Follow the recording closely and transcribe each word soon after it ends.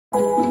Hi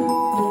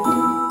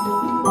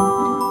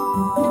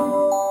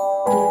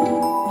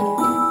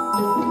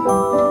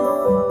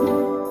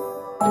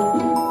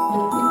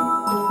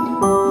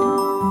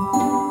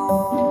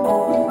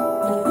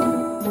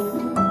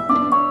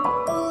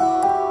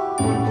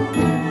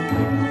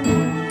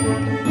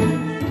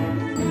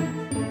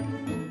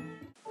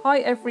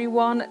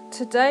everyone,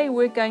 today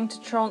we're going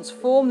to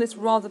transform this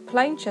rather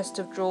plain chest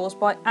of drawers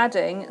by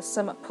adding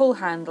some pull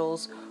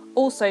handles,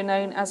 also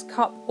known as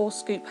cup or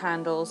scoop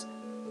handles.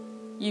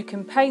 You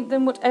can paint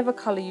them whatever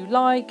colour you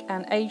like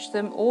and age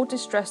them or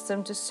distress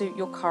them to suit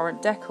your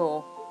current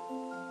decor.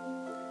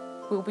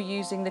 We'll be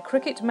using the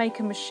Cricut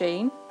Maker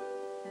machine,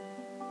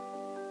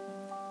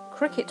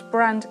 Cricut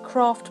brand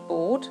craft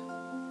board,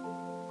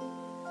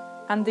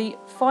 and the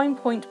fine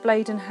point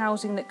blade and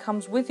housing that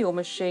comes with your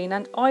machine,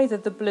 and either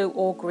the blue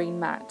or green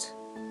mat.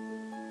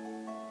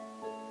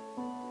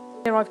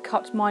 Here I've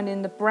cut mine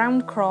in the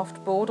brown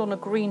craft board on a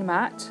green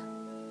mat.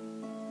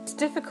 It's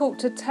difficult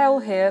to tell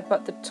here,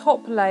 but the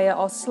top layer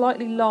are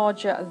slightly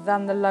larger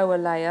than the lower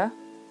layer.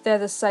 They're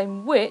the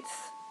same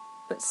width,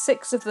 but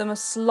 6 of them are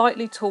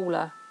slightly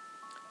taller.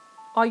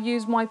 I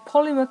use my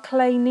polymer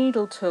clay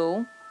needle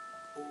tool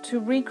to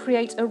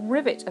recreate a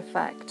rivet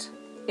effect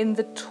in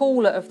the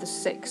taller of the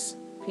 6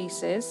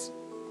 pieces.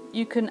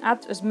 You can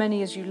add as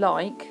many as you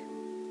like,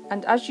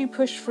 and as you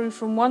push through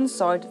from one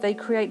side they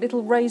create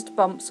little raised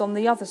bumps on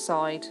the other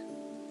side.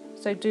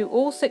 So do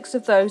all 6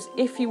 of those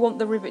if you want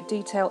the rivet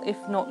detail, if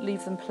not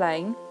leave them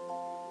plain.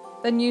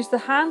 Then use the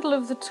handle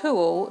of the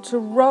tool to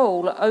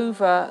roll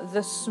over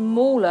the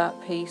smaller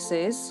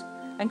pieces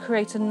and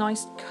create a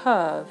nice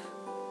curve.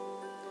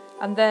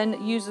 And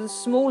then use the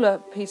smaller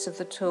piece of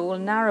the tool, a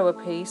narrower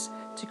piece,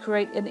 to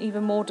create an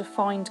even more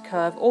defined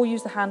curve, or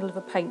use the handle of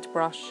a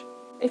paintbrush.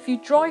 If you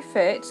dry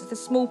fit the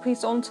small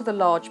piece onto the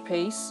large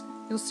piece,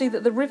 you'll see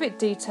that the rivet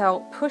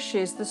detail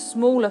pushes the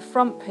smaller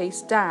front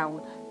piece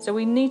down, so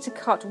we need to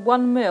cut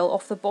 1 mil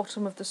off the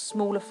bottom of the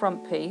smaller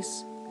front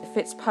piece. It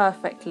fits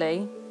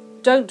perfectly.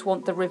 Don't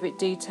want the rivet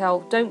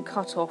detail, don't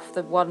cut off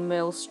the 1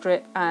 mil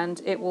strip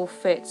and it will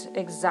fit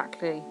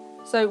exactly.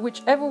 So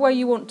whichever way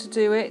you want to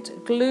do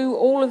it, glue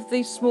all of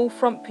these small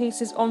front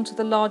pieces onto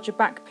the larger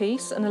back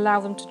piece and allow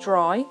them to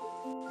dry.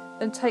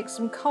 Then take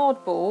some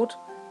cardboard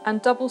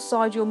and double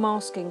side your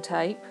masking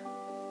tape.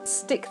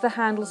 Stick the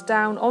handles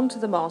down onto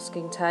the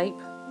masking tape.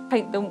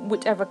 Paint them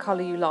whichever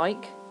colour you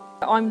like.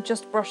 I'm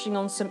just brushing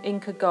on some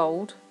Inca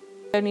Gold.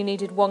 I only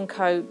needed 1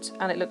 coat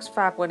and it looks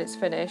fab when it's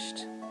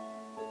finished.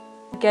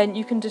 Again,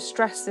 you can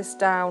distress this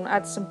down,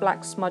 add some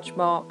black smudge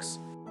marks.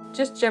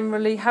 Just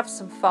generally have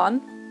some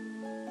fun.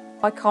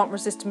 I can't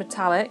resist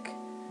metallic.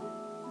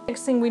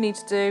 Next thing we need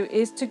to do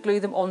is to glue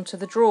them onto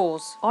the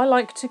drawers. I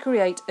like to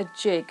create a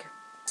jig.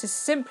 This is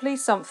simply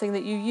something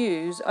that you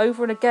use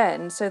over and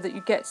again so that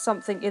you get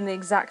something in the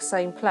exact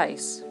same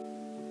place.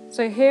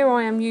 So here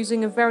I am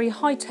using a very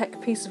high-tech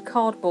piece of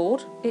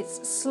cardboard.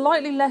 It's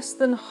slightly less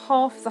than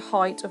half the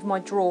height of my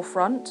drawer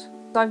front.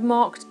 I've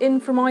marked in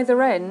from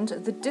either end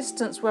the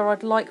distance where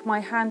I'd like my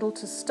handle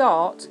to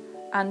start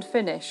and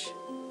finish.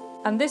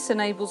 And this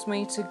enables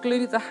me to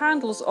glue the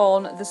handles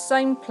on the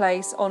same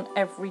place on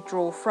every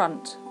drawer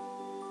front.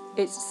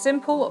 It's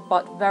simple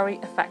but very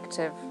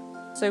effective.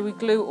 So we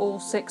glue all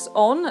 6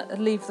 on,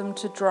 leave them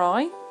to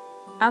dry,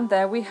 and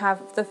there we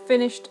have the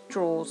finished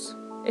drawers.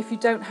 If you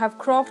don't have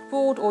craft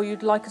board or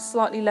you'd like a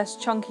slightly less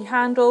chunky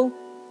handle,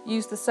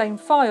 use the same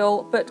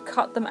file but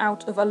cut them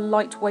out of a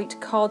lightweight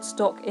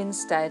cardstock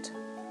instead.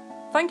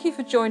 Thank you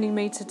for joining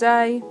me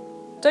today.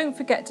 Don't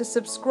forget to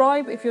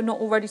subscribe if you're not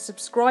already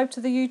subscribed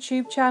to the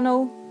YouTube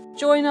channel.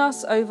 Join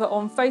us over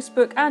on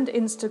Facebook and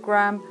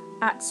Instagram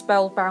at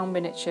Spellbound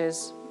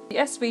Miniatures. The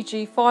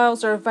SVG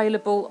files are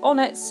available on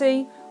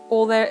Etsy,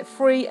 or they're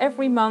free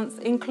every month,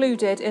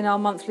 included in our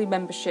monthly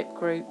membership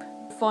group.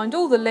 Find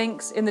all the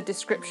links in the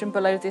description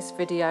below this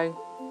video.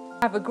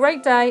 Have a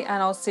great day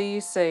and I'll see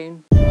you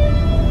soon.